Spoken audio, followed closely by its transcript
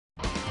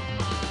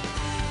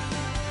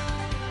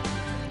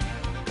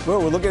Well,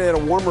 we're looking at a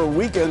warmer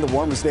weekend. The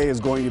warmest day is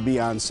going to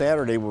be on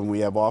Saturday when we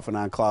have off and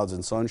on clouds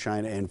and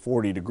sunshine and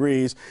 40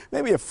 degrees.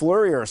 Maybe a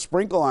flurry or a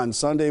sprinkle on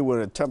Sunday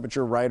with a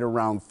temperature right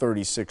around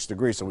 36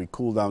 degrees. So we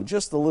cool down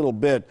just a little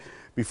bit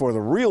before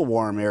the real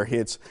warm air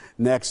hits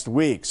next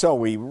week. So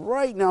we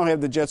right now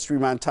have the jet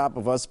stream on top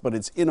of us, but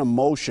it's in a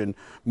motion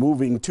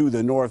moving to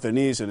the north and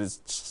east, and it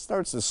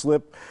starts to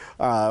slip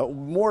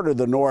more to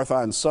the north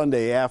on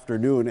Sunday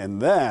afternoon,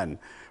 and then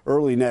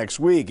early next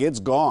week, it's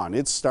gone.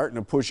 It's starting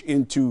to push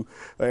into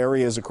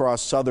areas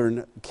across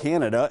southern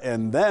Canada.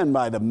 And then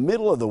by the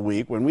middle of the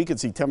week, when we could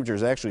see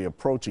temperatures actually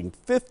approaching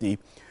 50,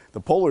 the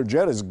polar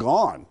jet is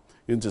gone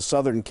into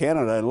southern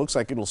Canada. It looks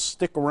like it'll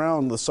stick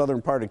around the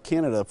southern part of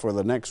Canada for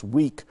the next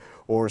week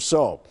or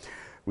so.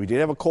 We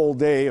did have a cold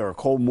day, or a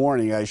cold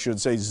morning, I should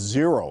say,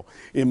 0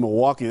 in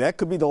Milwaukee. That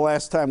could be the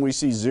last time we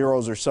see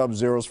zeros or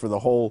sub-zeros for the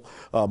whole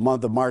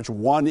month of March.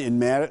 1 in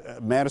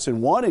Madison,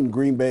 1 in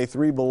Green Bay,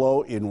 3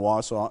 below in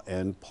Wausau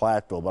and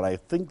Platteville. But I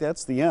think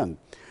that's the end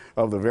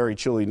of the very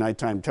chilly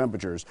nighttime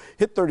temperatures.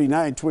 Hit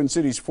 39, Twin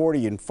Cities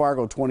 40, in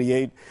Fargo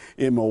 28,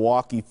 in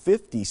Milwaukee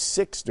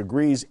 56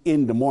 degrees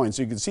in Des Moines.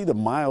 So you can see the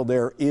mild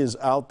air is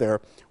out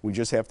there. We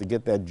just have to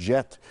get that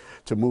jet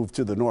to move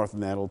to the north,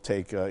 and that'll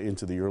take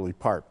into the early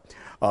part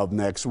of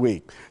next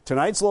week.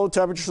 Tonight's low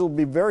temperatures will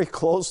be very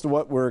close to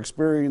what we're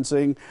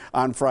experiencing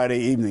on Friday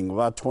evening.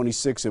 About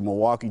 26 in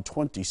Milwaukee,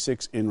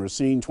 26 in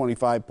Racine,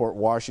 25 Port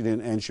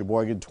Washington and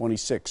Sheboygan,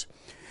 26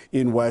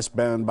 in West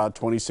Bend, about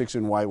 26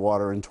 in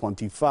Whitewater, and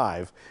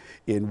 25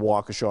 in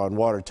Waukesha and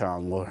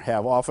Watertown. We'll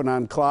have off and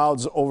on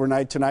clouds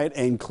overnight tonight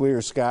and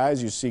clear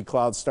skies. You see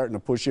clouds starting to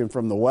push in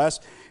from the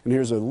west, and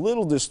here's a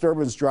little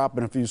disturbance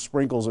dropping a few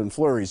sprinkles and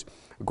flurries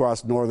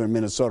across northern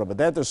Minnesota. But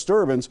that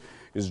disturbance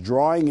is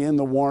drawing in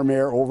the warm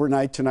air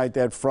overnight tonight.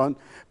 That front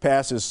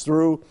passes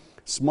through.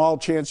 Small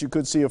chance you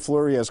could see a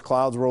flurry as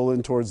clouds roll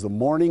in towards the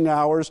morning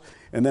hours.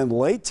 And then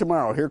late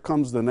tomorrow, here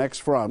comes the next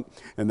front,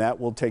 and that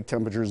will take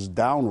temperatures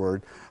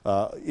downward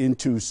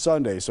into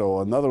Sunday. So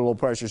another low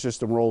pressure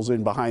system rolls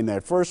in behind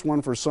that first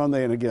one for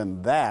Sunday. And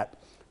again,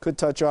 that could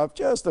touch off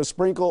just a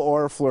sprinkle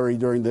or a flurry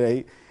during the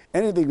day.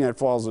 Anything that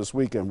falls this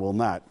weekend will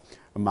not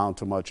amount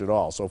to much at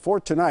all. So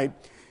for tonight,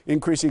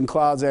 increasing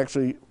clouds,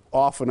 actually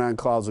off and on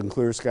clouds and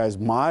clear skies,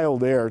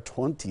 mild air,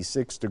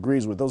 26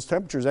 degrees, with those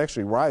temperatures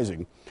actually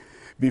rising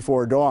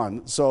before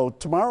dawn. So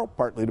tomorrow,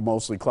 partly to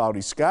mostly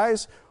cloudy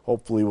skies.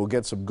 Hopefully we'll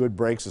get some good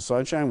breaks of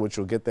sunshine, which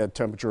will get that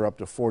temperature up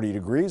to 40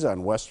 degrees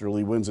on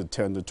westerly winds at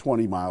 10 to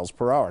 20 miles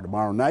per hour.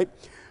 Tomorrow night,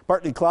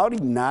 partly cloudy,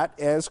 not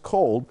as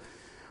cold,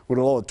 with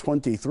a low of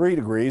 23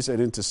 degrees.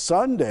 And into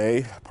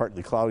Sunday,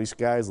 partly cloudy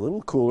skies, a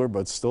little cooler,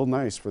 but still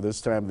nice for this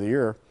time of the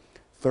year,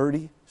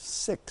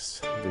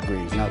 36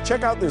 degrees. Now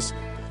check out this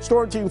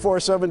Storm Team 4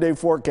 7-day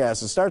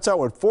forecast. It starts out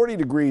with 40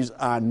 degrees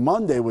on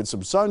Monday with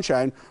some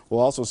sunshine. We'll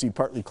also see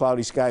partly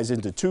cloudy skies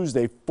into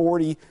Tuesday,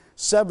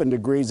 47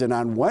 degrees. And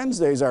on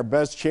Wednesday's our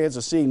best chance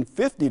of seeing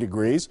 50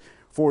 degrees,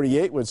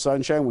 48 with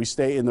sunshine. We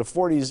stay in the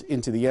 40s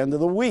into the end of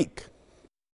the week.